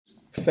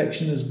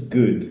Perfection is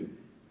good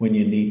when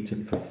you need to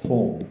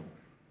perform,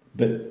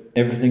 but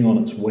everything on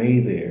its way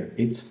there,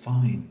 it's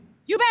fine.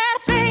 You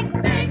better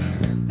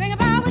think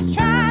about what you're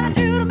trying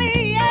to do to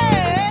me.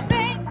 Yeah,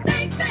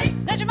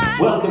 think, let your mind.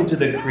 Welcome to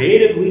the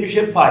Creative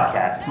Leadership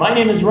Podcast. My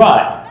name is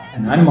Rod.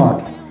 And I'm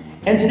Mark.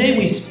 And today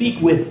we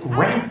speak with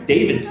Grant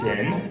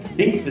Davidson,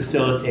 Think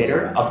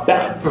Facilitator,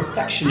 about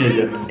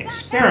perfectionism,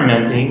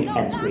 experimenting,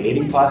 and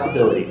creating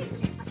possibilities.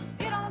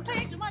 It don't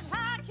take too much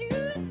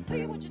IQ to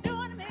see what you're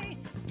doing to me.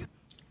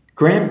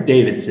 Grant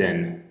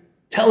Davidson,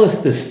 tell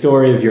us the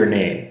story of your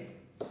name.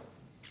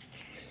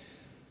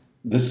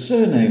 The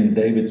surname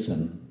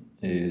Davidson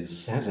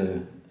has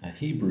a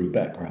Hebrew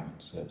background,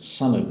 so it's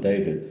son of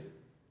David,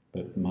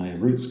 but my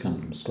roots come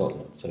from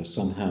Scotland, so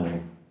somehow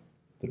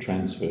the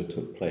transfer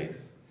took place.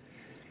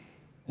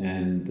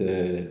 And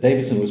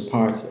Davidson was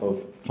part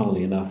of,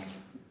 funnily enough,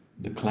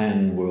 the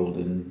clan world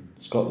in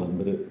Scotland,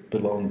 but it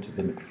belonged to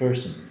the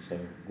Macphersons, so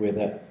where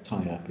that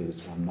tie-up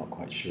is, I'm not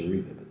quite sure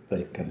either, but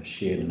they've kind of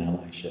shared an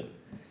allyship.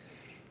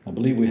 I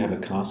believe we have a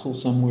castle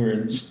somewhere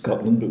in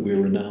Scotland, but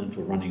we're renowned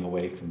for running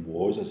away from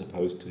wars as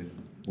opposed to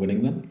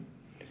winning them.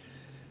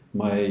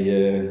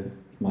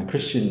 My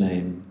Christian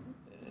name,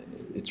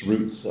 its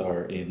roots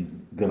are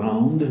in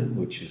Grande,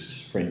 which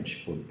is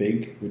French for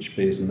big, which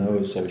bears no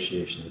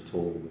association at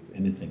all with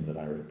anything that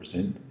I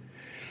represent.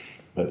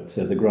 But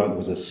the Grant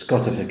was a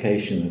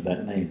Scotification of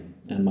that name.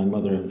 And my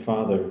mother and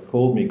father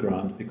called me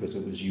Grant because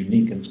it was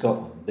unique in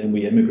Scotland. Then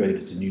we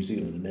emigrated to New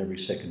Zealand and every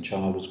second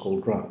child was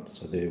called Grant.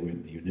 So there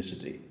went the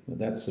unicity. But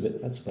that's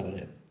about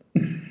it.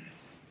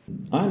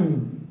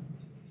 I'm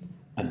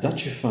a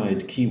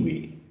Dutchified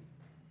Kiwi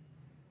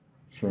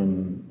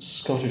from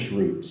Scottish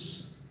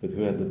roots, but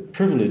who had the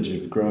privilege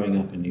of growing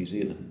up in New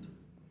Zealand.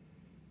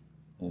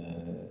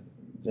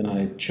 Then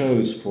I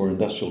chose for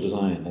industrial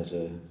design as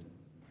a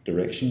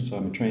direction, so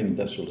I'm a trained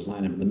industrial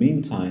designer. In the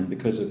meantime,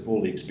 because of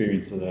all the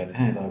experience that I've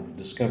had, I've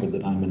discovered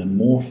that I'm an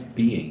amorph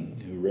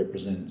being who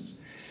represents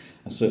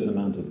a certain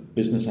amount of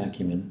business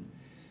acumen,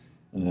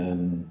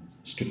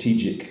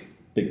 strategic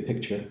big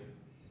picture,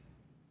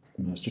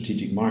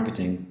 strategic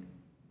marketing,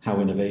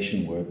 how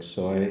innovation works.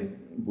 So I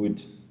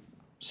would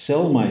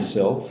sell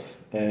myself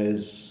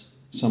as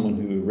someone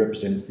who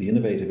represents the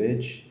innovative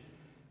edge,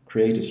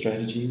 creative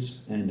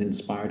strategies, and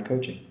inspired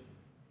coaching.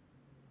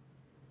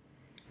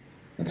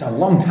 It's a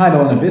long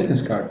title on a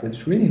business card, but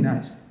it's really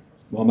nice.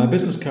 Well, my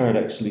business card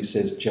actually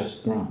says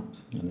Just Grant.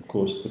 And of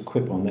course, the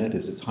quip on that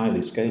is it's highly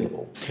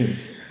scalable.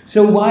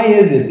 So why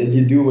is it that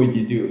you do what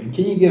you do? And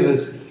can you give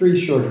us 3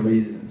 short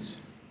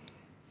reasons?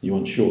 You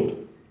want short?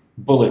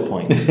 Bullet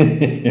points.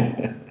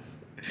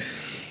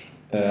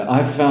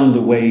 I've found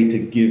a way to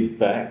give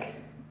back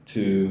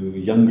to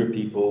younger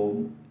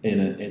people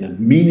in a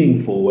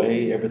meaningful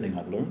way everything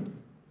I've learned.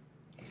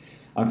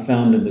 I've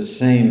found in the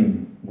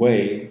same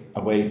way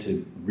a way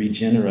to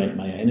regenerate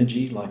my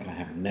energy like I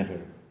have never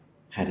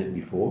had it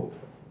before.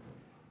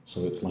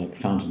 So it's like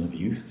fountain of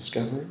youth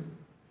discovery.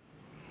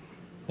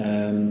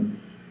 And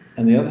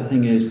the other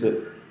thing is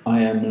that I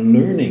am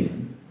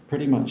learning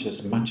pretty much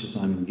as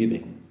I'm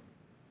giving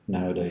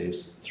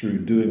nowadays through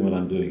doing what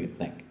I'm doing at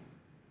Think.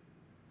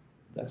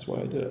 That's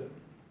why I do it.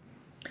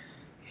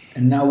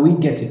 And now we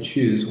get to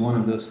choose one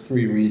of those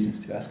 3 reasons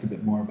to ask a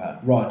bit more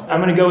about. Rod.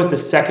 I'm going to go with the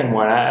second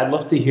one. I'd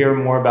love to hear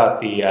more about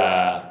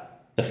the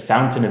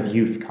fountain of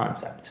youth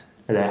concept,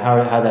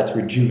 how that's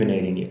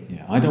rejuvenating you.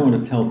 Yeah, I don't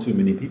want to tell too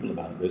many people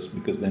about this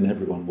because then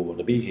everyone will want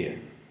to be here.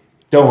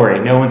 Don't worry,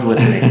 no one's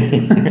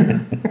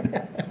listening.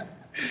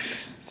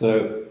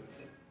 So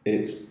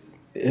it's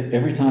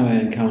every time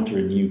I encounter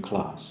a new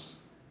class,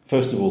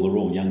 first of all, they're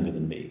all younger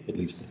than me, at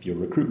least if your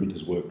recruitment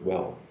has worked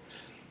well,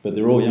 but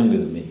they're all younger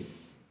than me.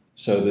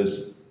 So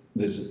there's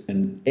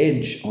an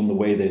edge on the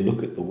way they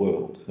look at the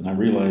world, and I'm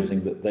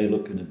realizing that they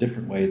look in a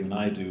different way than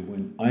I do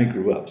when I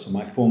grew up. So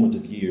my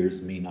formative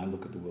years mean I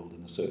look at the world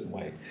in a certain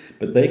way.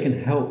 But they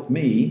can help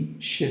me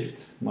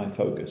shift my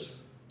focus,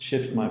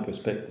 shift my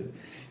perspective,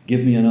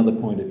 give me another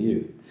point of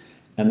view.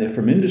 And they're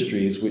from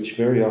industries which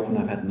very often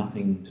I've had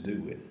nothing to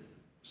do with.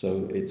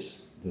 So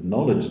it's the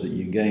knowledge that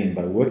you gain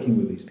by working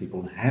with these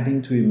people and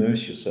having to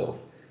immerse yourself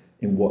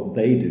in what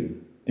they do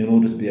in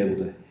order to be able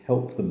to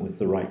help them with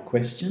the right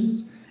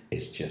questions.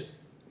 It's just,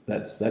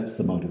 that's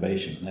the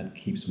motivation. That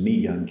keeps me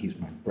young, keeps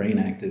my brain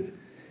active,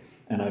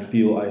 and I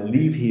feel I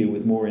leave here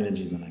with more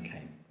energy than I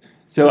came.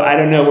 So I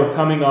don't know, we're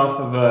coming off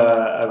of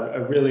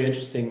a really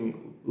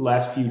interesting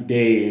last few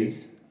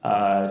days.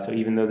 So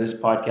even though this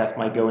podcast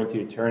might go into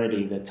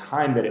eternity, the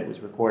time that it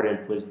was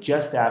recorded was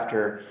just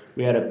after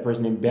we had a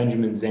person named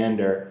Benjamin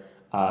Zander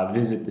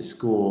visit the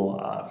school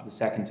for the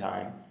second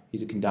time.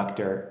 He's a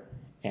conductor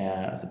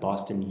of the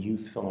Boston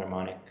Youth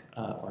Philharmonic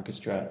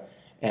Orchestra.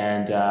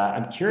 And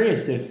I'm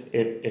curious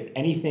if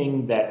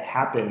anything that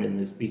happened in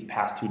these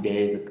past 2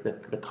 days,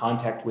 the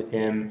contact with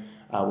him,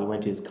 we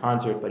went to his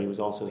concert, but he was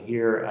also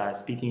here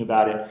speaking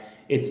about it.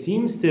 It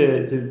seems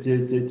to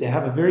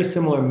have a very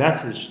similar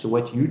message to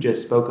what you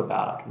just spoke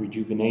about,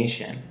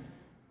 rejuvenation.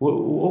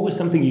 What was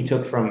something you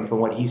took from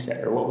what he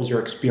said, or what was your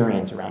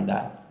experience around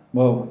that?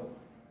 Well,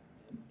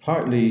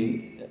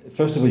 Partly,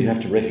 first of all, you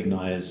have to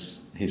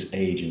recognize his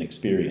age and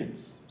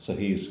experience. So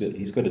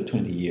he's got a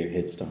 20-year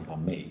head start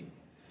on me.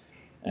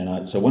 And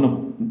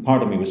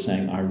part of me was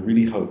saying, I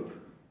really hope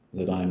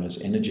that I'm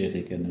as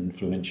energetic and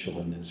influential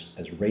and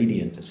as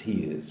radiant as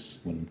he is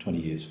when I'm 20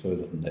 years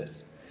further than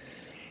this.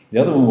 The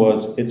other one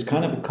was, it's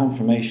kind of a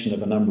confirmation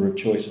of a number of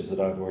choices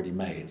that I've already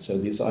made. So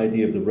this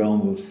idea of the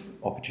realm of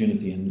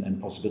opportunity and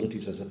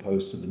possibilities as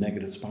opposed to the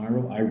negative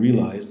spiral, I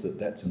realized that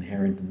that's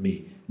inherent in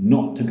me,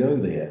 not to go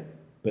there,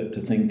 but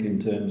to think in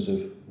terms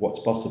of what's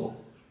possible.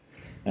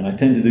 And I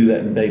tend to do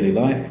that in daily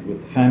life,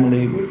 with the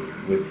family,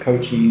 with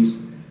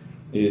coachees,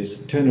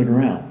 is turn it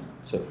around.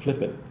 So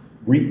flip it.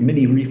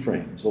 Mini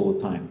reframes all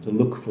the time to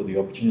look for the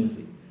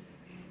opportunity.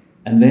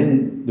 And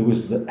then there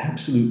was the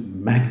absolute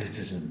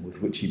magnetism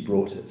with which he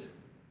brought it,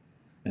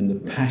 and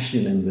the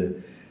passion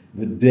and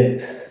the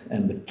depth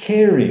and the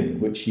caring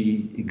which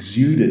he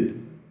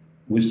exuded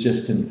was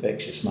just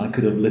infectious. And I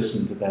could have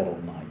listened to that all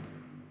night.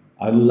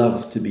 I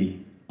love to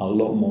be a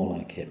lot more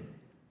like him.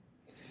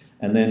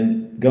 And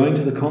then going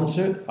to the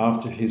concert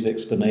after his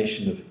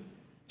explanation of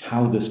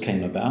how this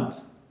came about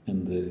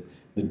and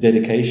the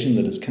dedication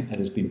that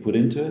has been put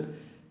into it,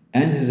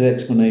 and his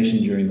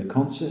explanation during the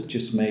concert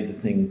just made the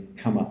thing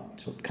come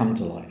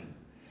to life.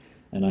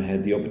 And I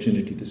had the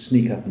opportunity to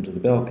sneak up into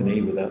the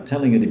balcony without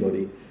telling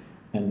anybody,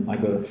 and I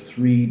got a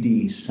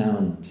 3D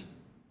sound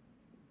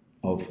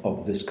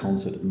of this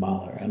concert at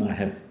Mahler. And I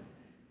have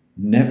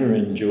never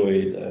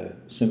enjoyed a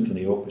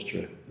symphony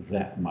orchestra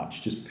that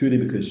much, just purely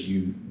because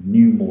you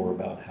knew more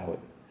about how it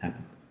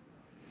happened.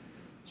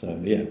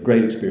 So yeah,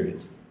 great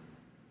experience.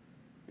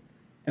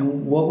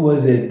 And what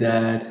was it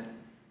that,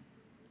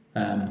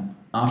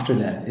 after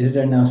that, is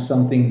there now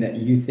something that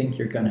you think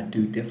you're going to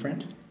do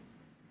different?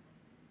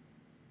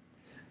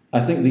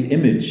 I think the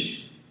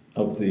image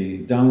of the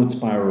downward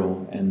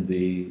spiral and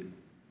the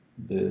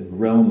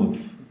realm of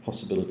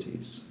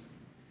possibilities,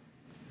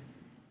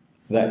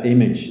 that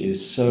image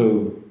is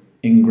so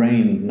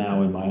ingrained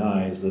now in my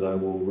eyes that I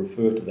will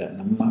refer to that in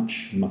a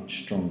much,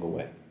 much stronger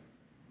way.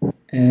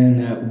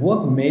 And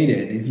what made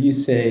it? If you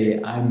say,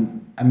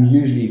 I'm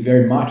usually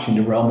very much in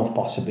the realm of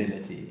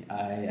possibility.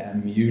 I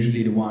am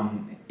usually the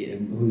one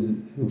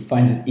who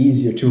finds it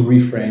easier to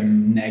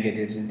reframe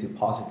negatives into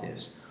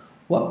positives.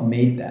 What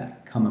made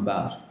that come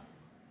about?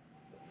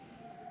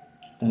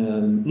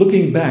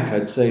 Looking back,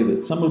 I'd say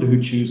that someone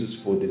who chooses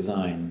for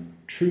design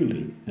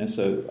truly,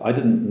 so I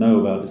didn't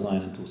know about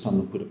design until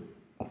someone put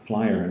a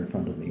flyer in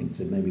front of me and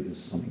said, maybe this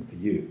is something for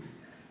you.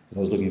 Because I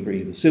was looking for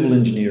either civil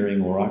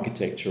engineering or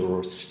architecture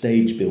or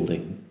stage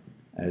building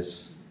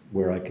as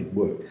where I could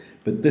work.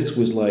 But this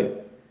was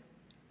like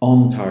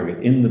on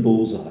target, in the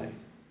bullseye.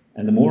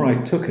 And the more I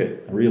took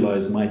it, I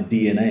realized my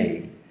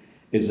DNA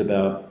is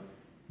about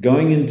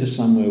going into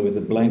somewhere with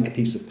a blank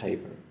piece of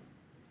paper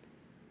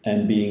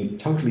and being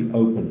totally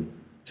open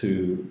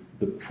to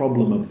the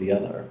problem of the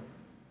other.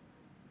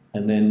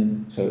 And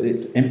then, so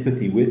it's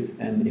empathy with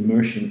and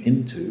immersion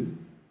into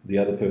the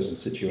other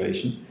person's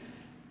situation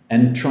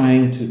and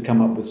trying to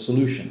come up with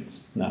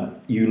solutions. Now,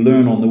 you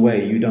learn on the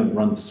way, you don't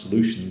run to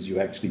solutions,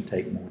 you actually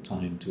take more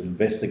time to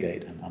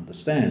investigate and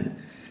understand.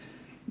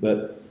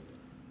 But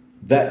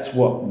that's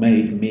what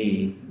made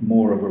me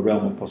more of a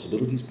realm of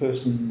possibilities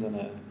person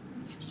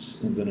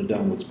than a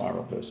downward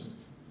spiral person.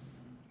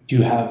 Do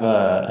you have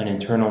an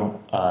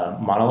internal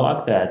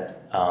monologue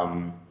that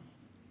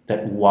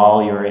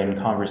while you're in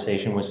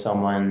conversation with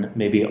someone,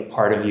 maybe a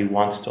part of you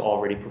wants to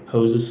already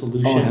propose a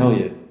solution? Oh, hell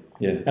yeah.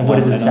 Yeah. And what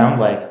does it sound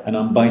like? And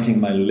I'm biting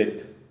my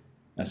lip.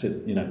 I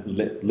said,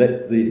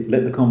 let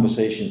the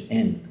conversation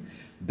end.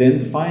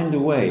 Then find a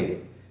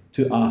way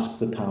to ask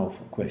the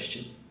powerful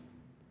question.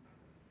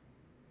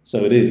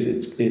 So it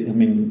is. I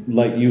mean,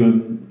 like you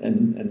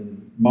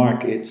and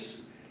Mark,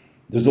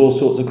 there's all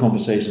sorts of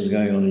conversations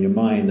going on in your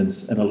mind,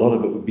 and a lot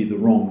of it would be the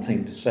wrong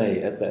thing to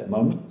say at that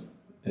moment.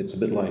 It's a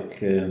bit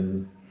like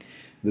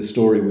the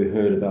story we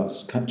heard about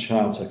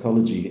child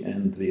psychology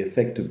and the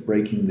effect of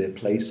breaking their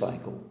play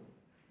cycle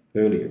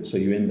earlier. So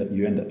you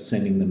end up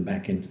sending them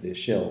back into their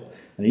shell,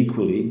 and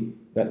equally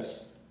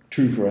that's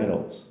true for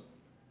adults.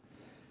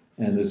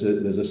 And there's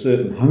a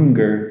certain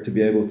hunger to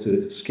be able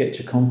to sketch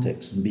a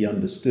context and be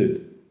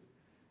understood.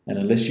 And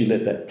unless you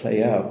let that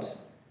play out,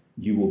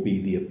 you will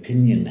be the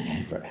opinion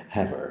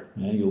haver.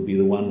 You'll be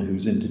the one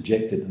who's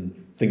interjected and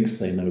thinks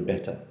they know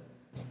better.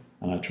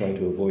 And I try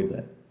to avoid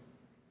that.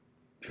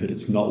 But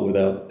it's not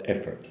without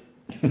effort.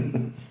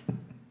 And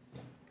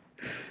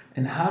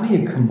how do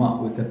you come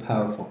up with a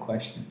powerful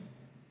question?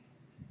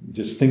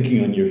 Just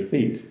thinking on your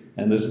feet.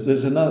 And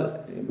there's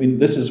another, I mean,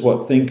 this is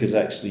what Think has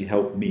actually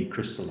helped me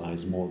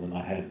crystallize more than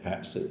I had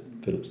perhaps at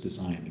Philips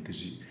Design,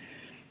 because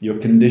you're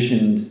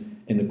conditioned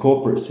in the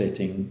corporate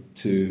setting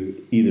to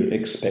either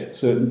expect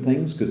certain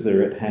things because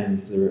they're at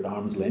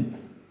arm's length,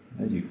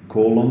 and you can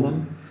call on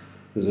them.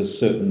 There's a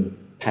certain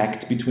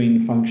pact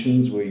between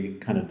functions where you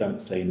kind of don't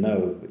say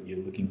no, but you're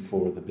looking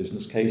for the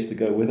business case to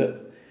go with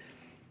it.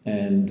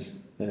 And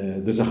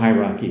there's a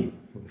hierarchy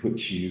with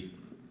which you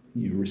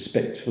you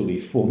respectfully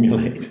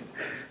formulate.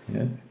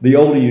 Yeah? The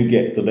older you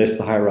get, the less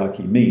the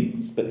hierarchy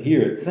means. But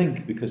here at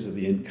Think, because of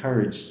the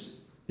encouraged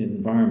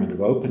environment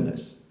of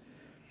openness,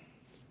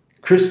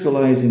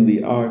 crystallizing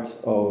the art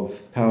of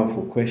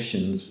powerful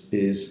questions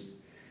is,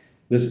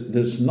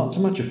 there's not so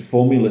much a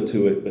formula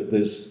to it, but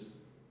there's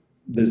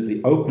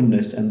the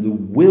openness and the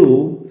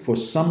will for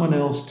someone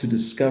else to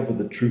discover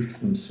the truth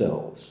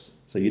themselves.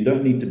 So you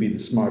don't need to be the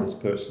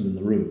smartest person in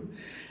the room.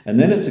 And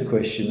then it's a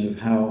question of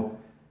how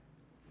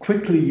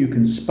quickly you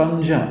can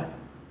sponge up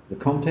the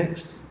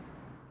context,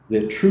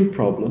 their true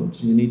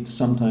problems. You need to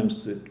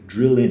sometimes to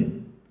drill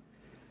in.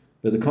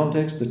 But the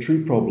context, the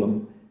true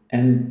problem,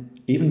 and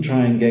even try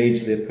and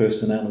gauge their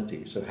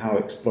personality. So how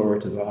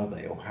explorative are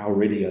they, or how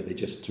ready are they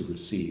just to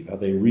receive? Are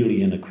they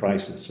really in a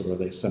crisis, or are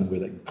they somewhere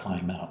they can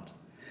climb out?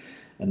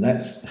 And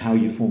that's how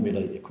you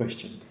formulate your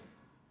question.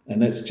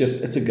 And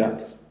it's a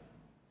gut.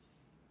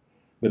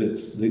 But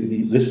it's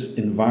this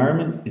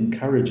environment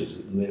encourages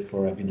it, and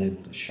therefore I've been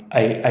able to show.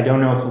 I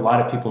don't know if a lot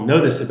of people know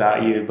this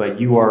about you,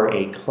 but you are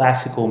a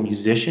classical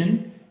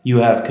musician. You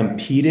have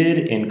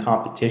competed in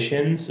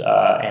competitions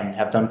and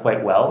have done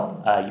quite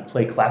well. You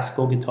play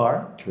classical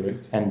guitar.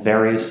 Correct. And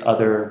various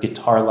other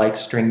guitar-like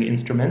string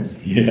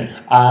instruments. Yeah.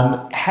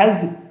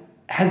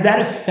 Has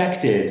that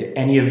affected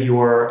any of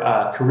your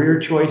career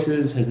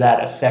choices? Has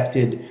that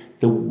affected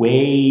the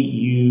way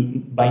you,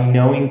 by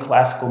knowing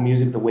classical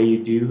music the way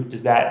you do,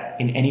 does that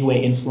in any way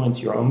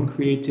influence your own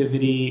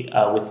creativity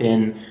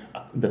within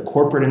the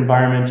corporate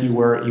environment you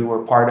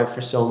were part of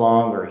for so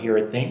long, or here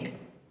at Think?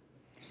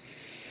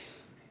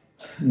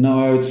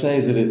 No, I would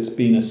say that it's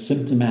been a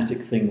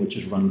symptomatic thing which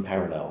has run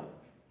parallel.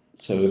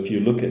 So if you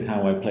look at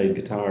how I played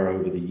guitar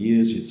over the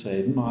years, you'd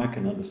say, no, I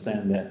can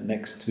understand that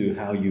next to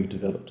how you've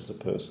developed as a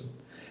person.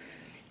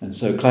 And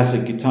so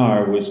classic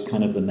guitar was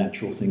kind of the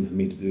natural thing for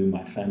me to do.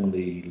 My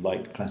family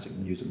liked classic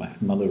music. My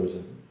mother was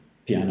a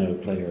piano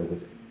player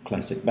with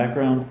classic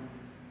background.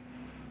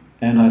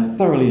 And I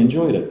thoroughly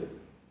enjoyed it.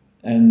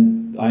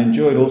 And I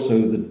enjoyed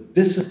also the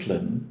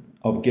discipline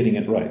of getting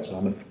it right. So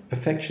I'm a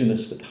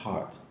perfectionist at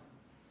heart.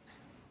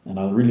 And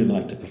I really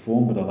like to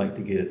perform, but I like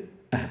to get it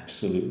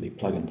absolutely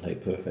plug and play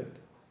perfect.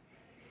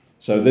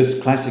 So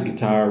this classic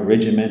guitar,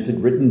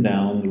 regimented, written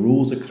down, the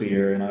rules are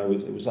clear, and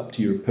it was up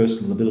to your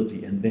personal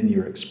ability and then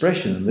your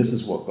expression. And this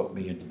is what got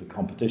me into the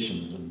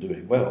competitions and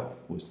doing well,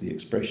 was the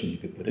expression you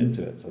could put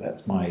into it. So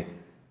that's my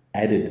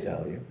added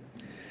value.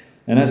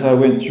 And as I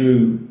went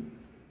through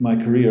my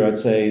career, I'd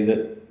say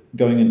that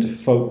going into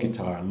folk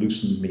guitar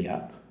loosened me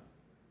up,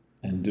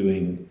 and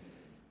doing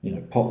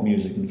pop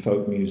music and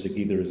folk music,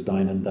 either as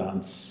dine and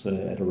dance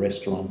at a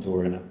restaurant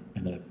or in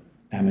an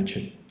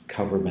amateur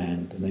cover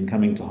band, and then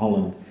coming to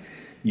Holland,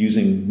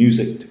 using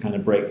music to kind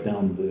of break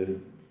down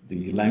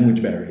the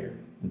language barrier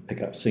and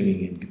pick up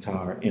singing and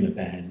guitar in a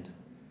band.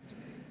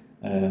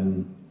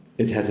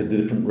 It has a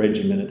different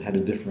regimen, it had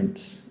a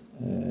different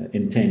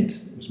intent.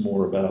 It was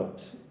more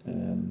about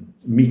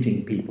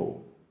meeting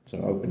people, so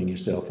opening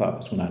yourself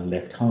up. Is when I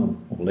left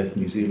home, or left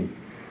New Zealand.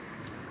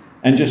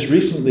 And just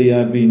recently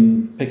I've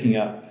been picking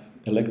up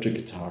electric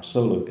guitar,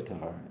 solo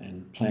guitar,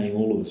 and playing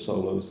all of the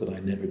solos that I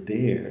never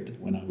dared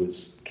when I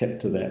was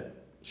kept to that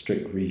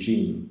strict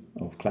regime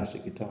of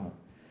classic guitar,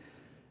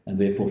 and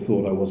therefore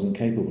thought I wasn't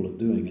capable of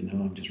doing. And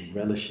now I'm just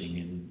relishing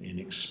in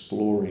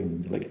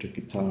exploring electric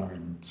guitar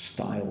and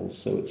styles.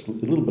 So it's a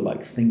little bit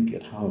like Think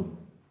at home.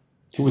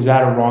 So was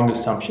that a wrong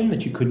assumption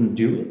that you couldn't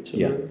do it?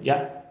 Yeah.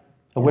 Yeah.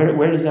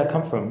 Where does that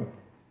come from?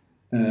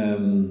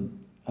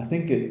 I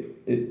think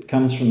it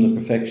comes from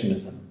the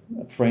perfectionism,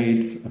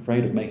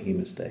 afraid of making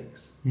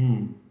mistakes.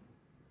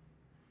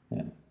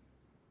 Yeah.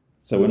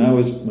 So when I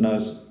was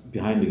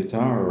behind the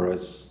guitar, or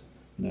as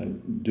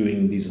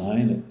doing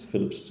design at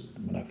Philips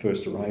when I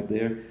first arrived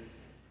there,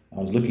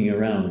 I was looking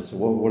around. So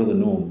what are the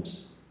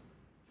norms,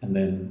 and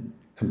then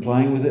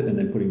complying with it, and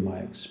then putting my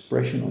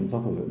expression on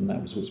top of it, and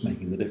that was what's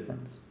making the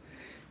difference.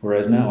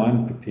 Whereas now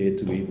I'm prepared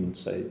to even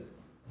say,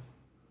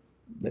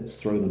 let's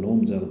throw the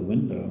norms out of the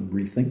window and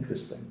rethink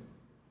this thing.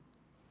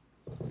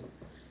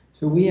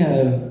 So we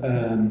have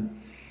a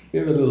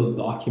little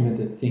document,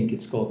 I think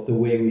it's called The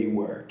Way We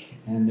Work,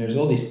 and there's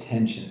all these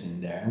tensions in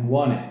there. And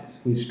one is,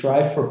 we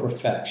strive for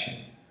perfection,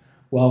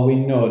 while we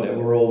know that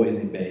we're always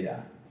in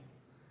beta.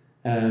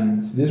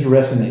 So this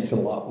resonates a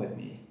lot with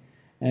me.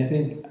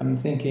 And I'm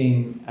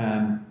thinking,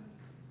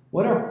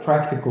 what are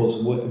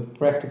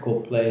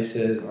practical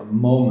places or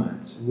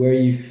moments where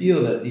you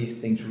feel that these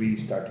things really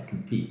start to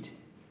compete?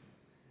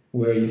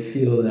 Where you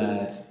feel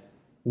that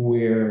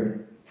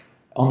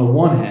on the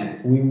one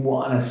hand, we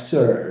want to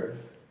serve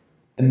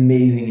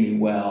amazingly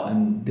well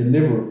and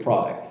deliver a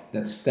product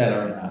that's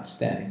stellar and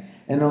outstanding.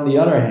 And on the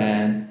other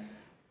hand,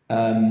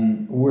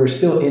 we're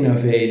still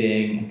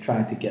innovating and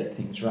trying to get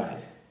things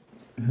right.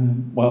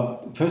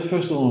 Well, first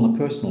of all, on a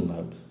personal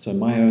note, so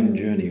my own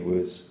journey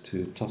was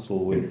to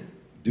tussle with,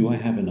 do I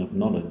have enough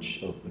knowledge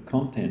of the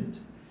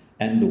content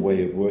and the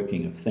way of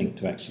working of Think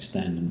to actually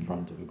stand in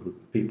front of a group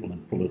of people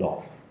and pull it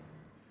off,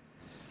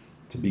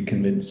 to be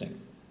convincing?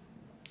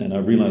 And I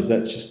realized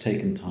that's just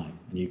taken time,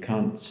 and you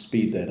can't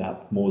speed that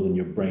up more than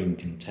your brain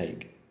can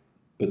take.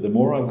 But the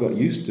more I've got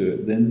used to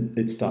it, then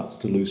it starts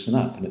to loosen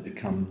up and it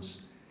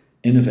becomes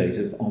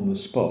innovative on the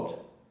spot.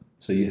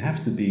 So you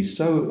have to be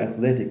so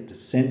athletic to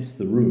sense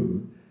the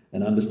room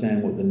and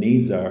understand what the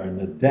needs are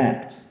and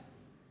adapt,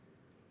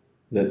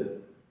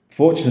 that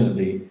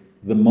fortunately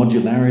the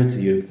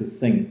modularity of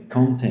the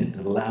content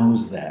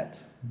allows that.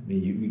 I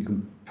mean, you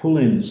can pull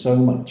in so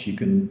much, you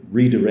can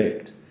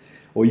redirect,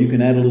 or you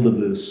can add a little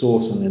bit of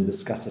source and then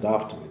discuss it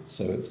afterwards.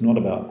 So it's not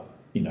about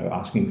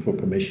asking for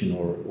permission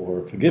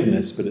or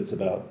forgiveness, but it's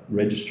about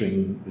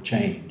registering the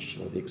change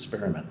or the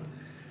experiment.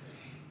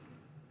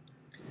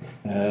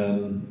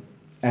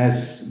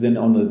 As then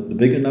on the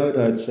bigger note,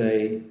 I'd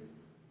say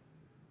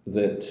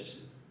that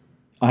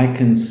I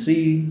can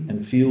see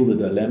and feel the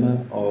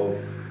dilemma of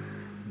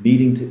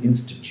needing to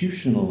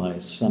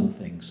institutionalize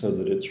something so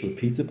that it's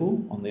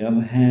repeatable. On the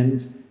other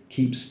hand,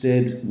 keep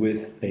stead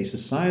with a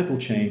societal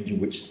change in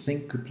which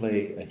think could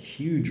play a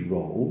huge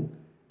role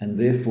and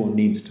therefore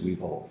needs to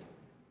evolve.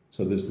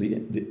 So there's the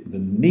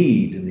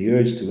need and the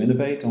urge to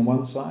innovate on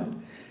one side,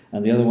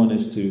 and the other one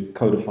is to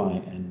codify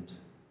and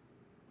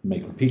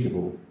make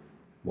repeatable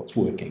what's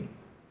working.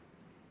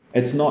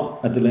 It's not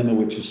a dilemma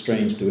which is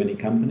strange to any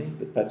company,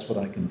 but that's what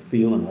I can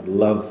feel, and I'd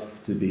love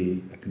to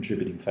be a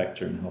contributing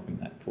factor in helping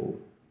that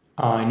forward.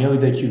 I know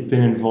that you've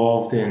been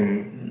involved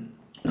in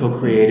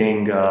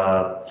co-creating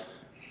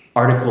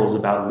articles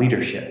about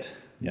leadership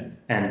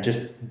and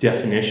just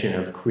definition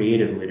of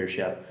creative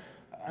leadership.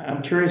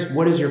 I'm curious,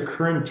 what is your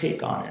current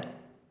take on it?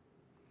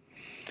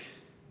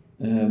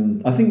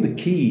 I think the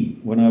key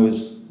when I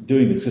was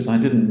doing this, because I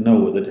didn't know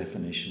what the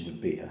definition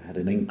would be, I had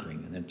an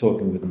inkling, and then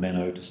talking with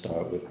Menno to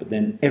start with, but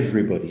then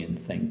everybody in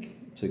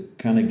Think to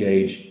kind of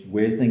gauge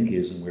where Think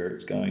is and where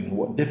it's going and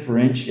what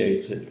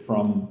differentiates it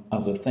from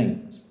other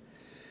things.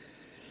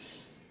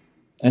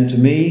 And to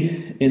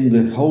me, in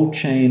the whole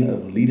chain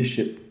of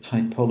leadership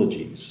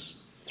typologies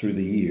through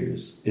the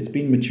years, it's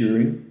been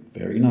maturing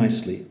very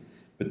nicely.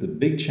 But the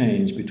big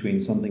change between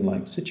something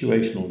like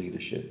situational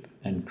leadership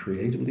and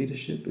creative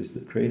leadership is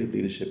that creative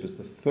leadership is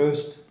the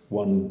first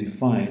one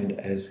defined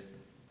as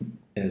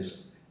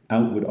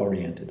outward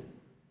oriented,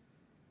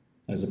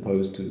 as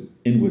opposed to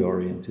inward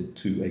oriented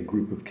to a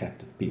group of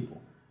captive people.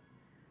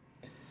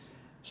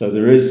 So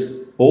there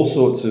is all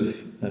sorts of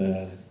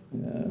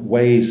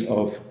ways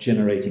of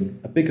generating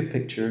a bigger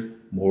picture,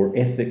 more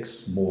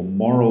ethics, more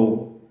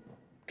moral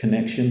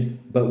connection,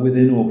 but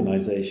within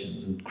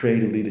organizations, and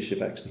creative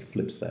leadership actually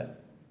flips that.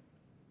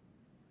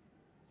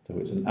 So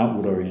it's an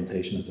outward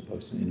orientation as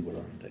opposed to an inward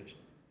orientation.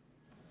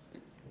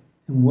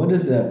 And what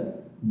does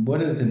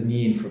it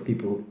mean for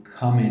people who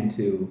come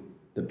into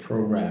the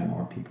program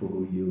or people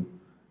who you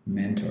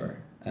mentor?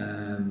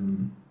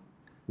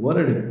 What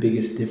are the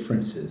biggest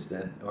differences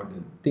or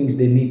the things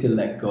they need to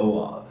let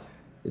go of,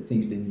 the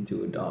things they need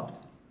to adopt?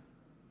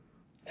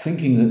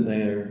 Thinking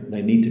that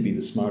they need to be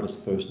the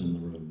smartest person in the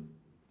room.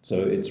 So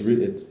it's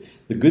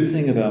the good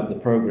thing about the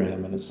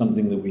program, and it's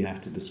something that we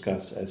have to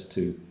discuss as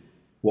to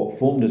what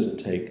form does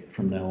it take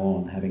from now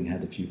on, having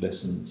had a few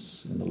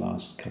lessons in the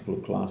last couple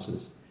of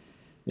classes,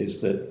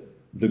 is that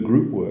the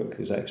group work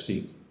is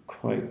actually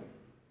quite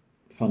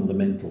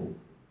fundamental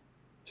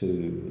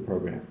to the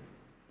program.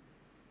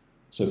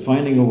 So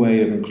finding a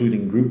way of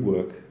including group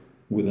work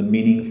with a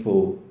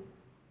meaningful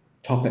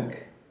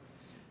topic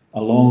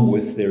along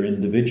with their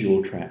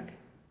individual track,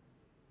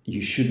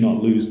 you should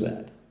not lose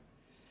that.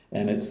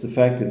 And it's the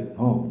fact that,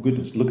 oh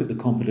goodness, look at the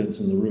competence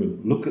in the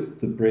room, look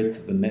at the breadth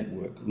of the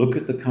network, look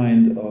at the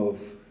kind of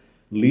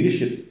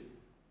leadership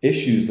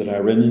issues that I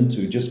ran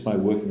into just by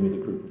working with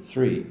a group of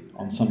 3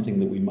 on something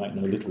that we might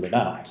know little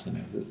about.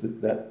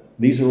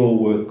 These are all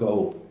worth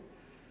gold.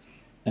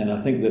 And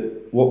I think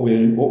that what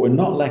we're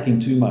not lacking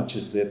too much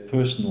is their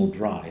personal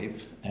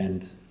drive,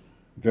 and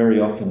very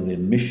often their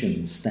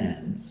mission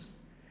stands.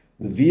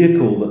 The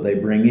vehicle that they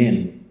bring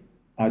in,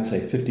 I'd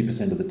say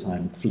 50% of the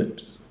time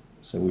flips.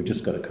 So we've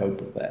just got to cope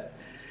with that.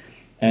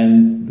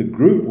 And the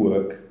group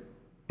work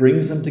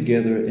brings them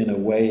together in a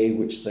way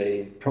which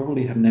they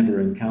probably have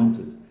never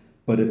encountered,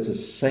 but it's a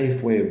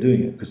safe way of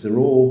doing it because they're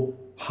all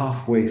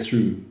halfway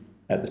through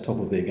at the top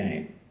of their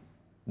game.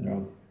 They're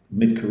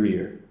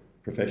mid-career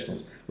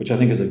professionals, which I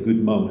think is a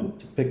good moment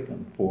to pick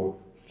them for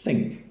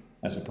Think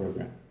as a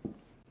program.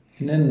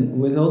 And then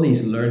with all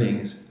these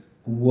learnings,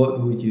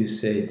 what would you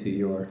say to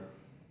your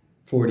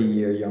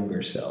 40-year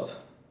younger self?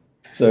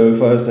 So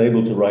if I was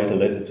able to write a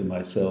letter to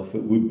myself,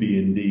 it would be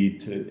indeed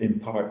to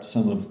impart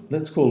some of,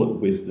 let's call it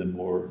wisdom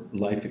or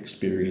life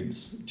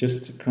experience,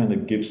 just to kind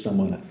of give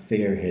someone a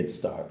fair head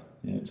start.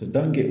 So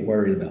don't get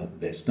worried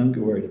about this, don't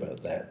get worried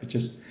about that, but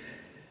just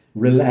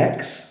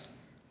relax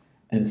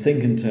and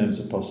think in terms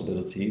of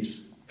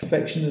possibilities.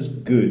 Perfection is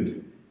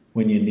good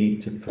when you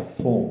need to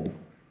perform,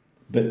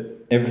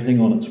 but everything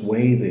on its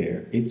way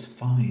there, it's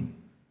fine.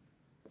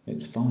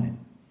 It's fine.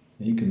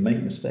 You can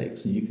make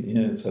mistakes, and you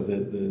can, so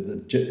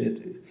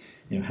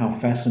how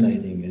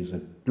fascinating is a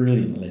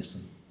brilliant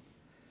lesson.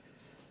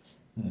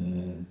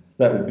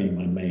 That would be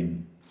my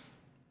main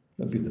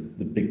That'd be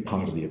the big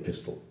part of the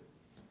epistle.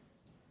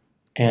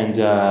 And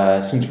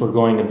since we're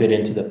going a bit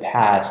into the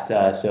past,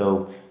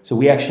 so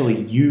we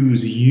actually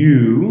use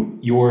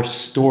your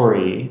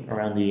story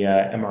around the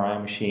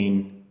MRI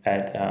machine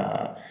as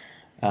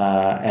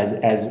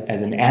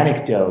an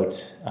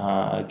anecdote,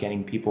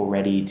 getting people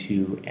ready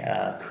to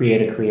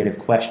create a creative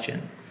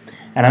question.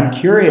 And I'm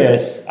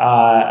curious,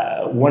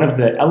 one of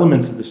the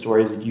elements of the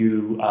story is that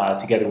you,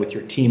 together with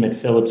your team at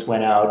Philips,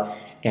 went out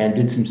and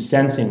did some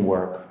sensing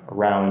work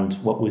around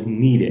what was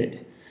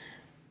needed.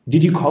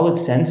 Did you call it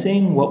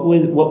sensing? What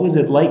was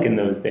it like in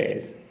those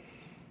days?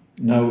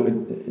 No,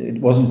 it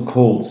wasn't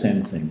called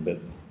sensing, but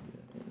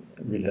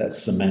really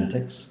that's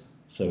semantics.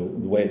 So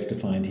the way it's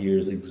defined here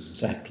is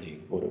exactly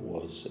what it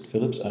was at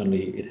Philips,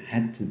 only it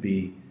had to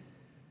be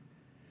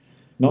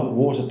not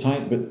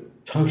watertight,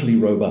 but totally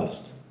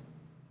robust,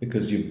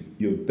 because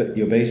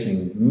you're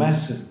basing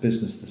massive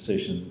business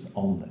decisions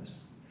on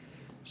this.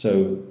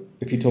 So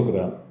if you talk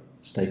about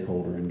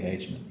stakeholder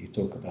engagement, you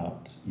talk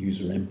about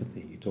user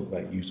empathy, you talk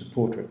about user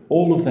portrait,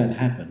 all of that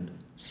happened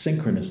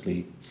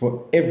synchronously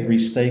for every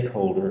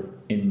stakeholder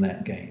in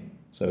that game.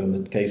 So in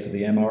the case of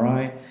the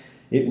MRI,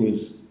 it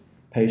was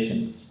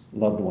patients,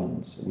 loved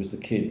ones, it was the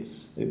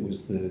kids, it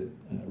was the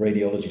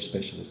radiology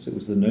specialists, it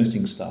was the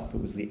nursing staff,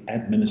 it was the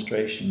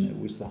administration, it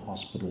was the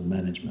hospital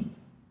management.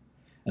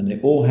 And they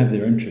all have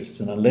their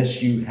interests, and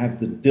unless you have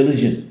the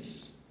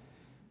diligence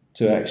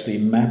to actually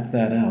map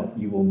that out,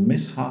 you will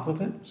miss half of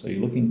it. So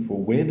you're looking for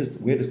where does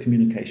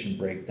communication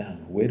break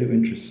down? Where do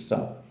interests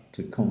start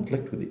to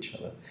conflict with each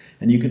other?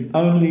 And you can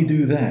only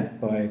do that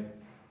by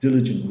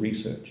diligent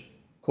research.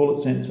 Call it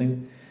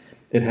sensing.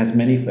 It has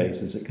many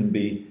phases. It can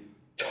be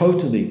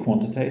totally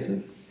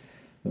quantitative,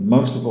 but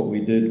most of what we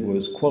did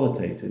was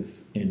qualitative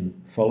in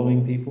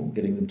following people,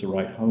 getting them to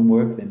write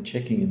homework, then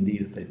checking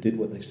indeed if they did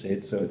what they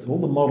said. So it's all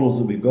the models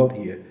that we've got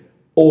here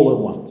all at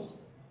once.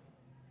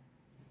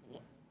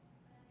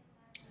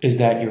 Is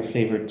that your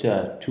favorite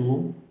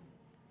tool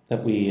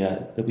that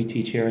we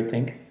teach here, I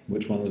think?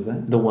 Which one was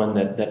that? The one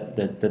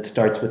that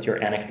starts with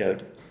your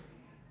anecdote.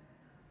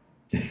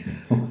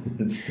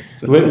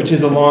 Which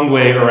is a long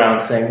way around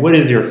saying, what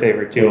is your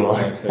favorite tool?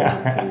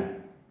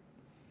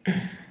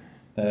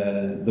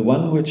 The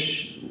one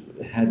which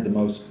had the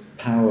most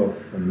power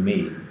for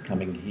me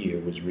coming here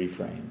was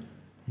Reframe.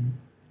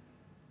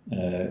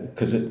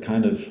 Because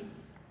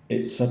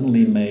it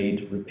suddenly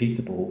made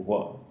repeatable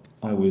what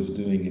I was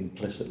doing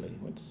implicitly.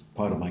 It's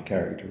part of my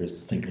character is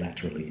to think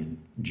laterally and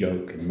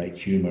joke and make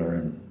humor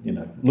and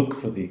look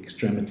for the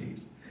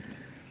extremities.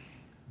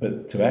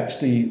 But to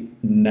actually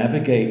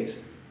navigate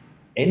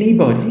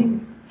anybody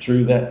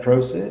through that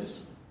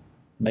process,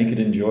 make it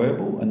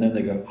enjoyable, and then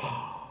they go,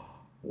 oh,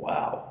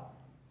 wow,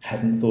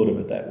 hadn't thought of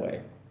it that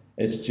way.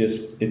 It's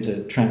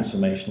a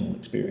transformational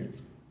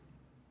experience.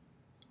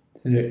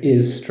 So there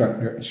is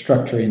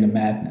structure in the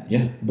madness,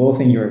 yeah. Both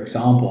in your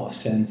example of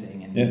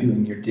sensing and yeah.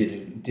 doing your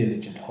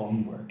diligent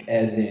homework,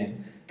 as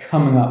in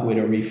coming up with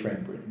a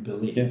reframe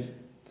belief, yeah.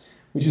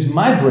 Which is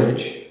my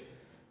bridge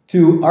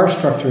to our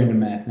structure in the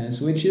madness,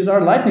 which is our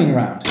lightning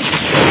round.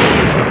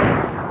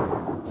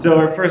 So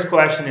our first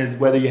question is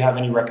whether you have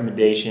any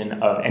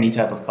recommendation of any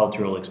type of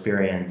cultural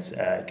experience.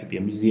 It could be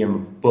a museum, a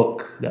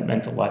book that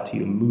meant a lot to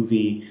you, a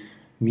movie,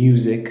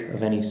 music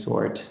of any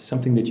sort,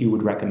 something that you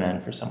would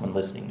recommend for someone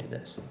listening to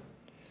this.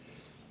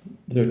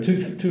 There are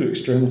two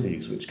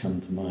extremities which come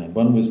to mind.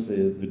 One was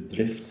the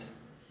Drift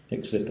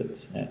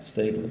exhibit at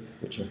Stedelijk,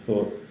 which I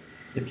thought,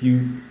 if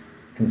you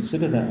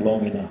consider that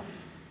long enough,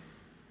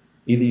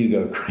 either you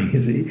go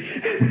crazy,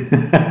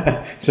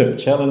 so it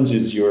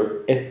challenges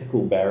your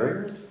ethical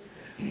barriers,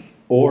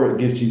 or it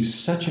gives you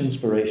such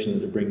inspiration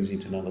that it brings you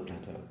to another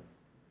plateau.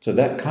 So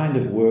that kind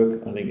of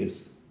work, I think,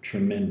 is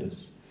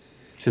tremendous.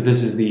 So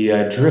this is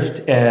the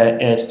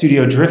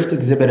Studio Drift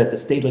exhibit at the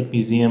Stedelijk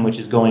Museum, which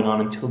is going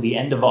on until the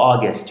end of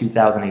August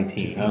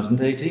 2018.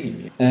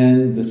 2018.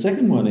 And the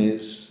second one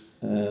is,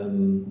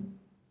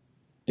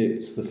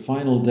 it's the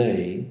final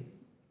day,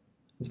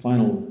 the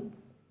final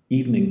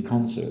evening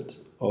concert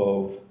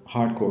of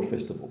hardcore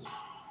festivals.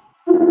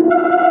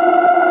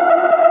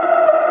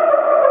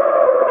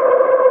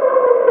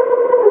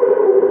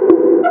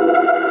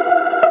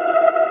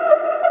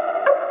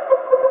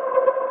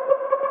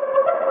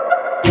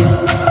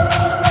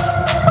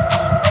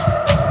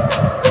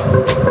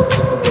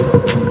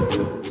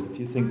 If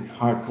you think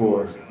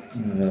hardcore,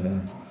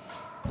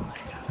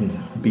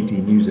 beaty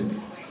music,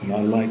 and I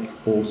like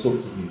all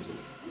sorts of music,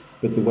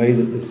 but the way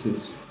that this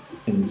is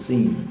in the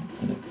scene,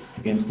 and it's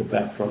against the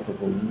backdrop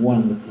of a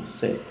wonderful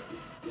set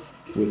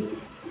with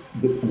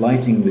the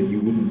lighting that you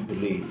wouldn't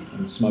believe,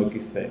 and smoke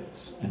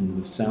effects,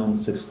 and the sound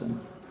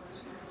system,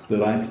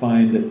 that I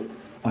find that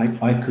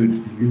I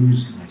could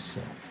lose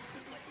myself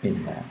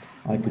in that.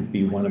 I could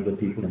be one of the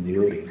people in the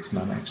audience, and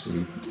I'm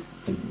actually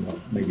thinking, well,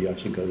 maybe I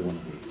should go to one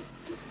of these.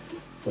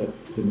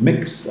 But the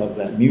mix of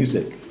that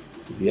music,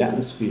 the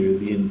atmosphere,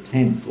 the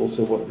intent,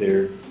 also what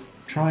they're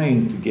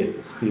trying to get,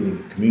 this feeling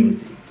of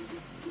community.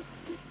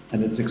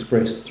 And it's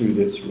expressed through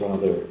this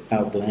rather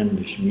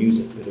outlandish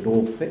music, that it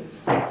all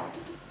fits.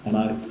 And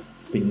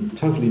been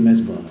totally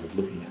mesmerized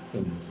looking at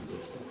films and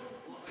this stuff.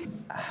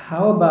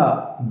 How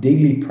about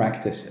daily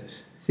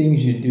practices,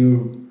 things you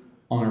do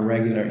on a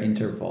regular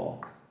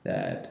interval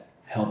that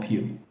help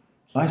you?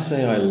 I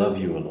say I love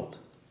you a lot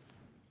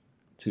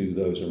to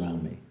those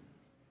around me.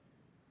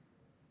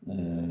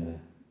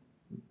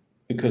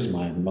 Because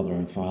my mother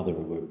and father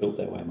were built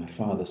that way, my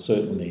father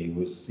certainly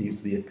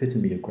he's the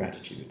epitome of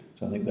gratitude.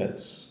 So I think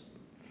that's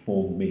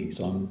formed me.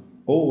 So I'm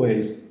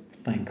always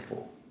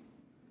thankful.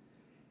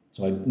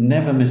 So I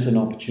never miss an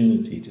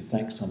opportunity to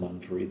thank someone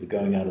for either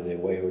going out of their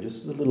way or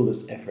just a little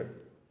less effort.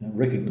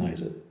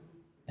 Recognize it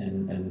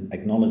and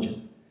acknowledge it.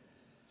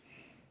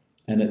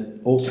 And it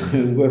also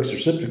works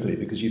reciprocally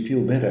because you feel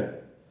better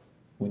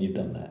when you've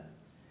done that.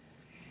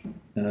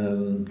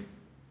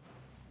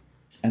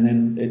 And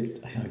then it's,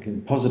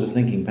 positive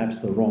thinking,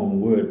 perhaps the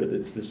wrong word, but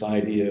it's this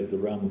idea of the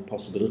realm of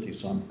possibility.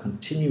 So I'm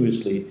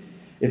continuously,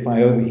 if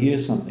I overhear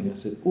something, I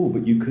said, oh,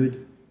 but you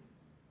could.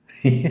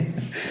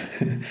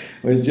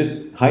 Well, it's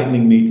just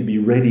heightening me to be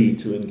ready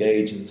to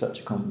engage in such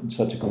a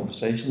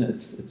conversation.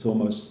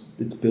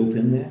 It's built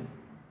in there.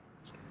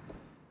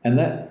 And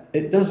that,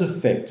 it does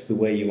affect the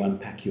way you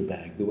unpack your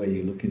bag, the way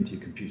you look into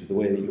your computer, the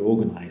way that you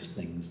organize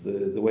things,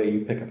 the way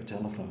you pick up a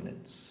telephone.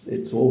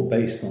 It's all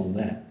based on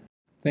that.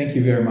 Thank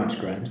you very much,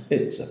 Grant.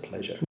 It's a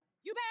pleasure.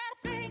 You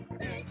better think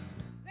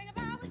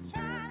about what you're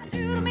trying to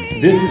do to me.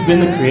 This has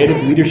been the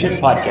Creative Leadership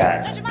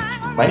Podcast.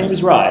 My name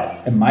is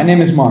Rod. And my name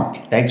is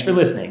Mark. Thanks for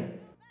listening.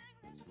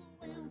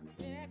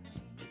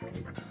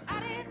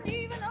 I didn't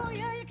even know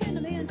you came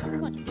to me in too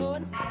much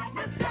good.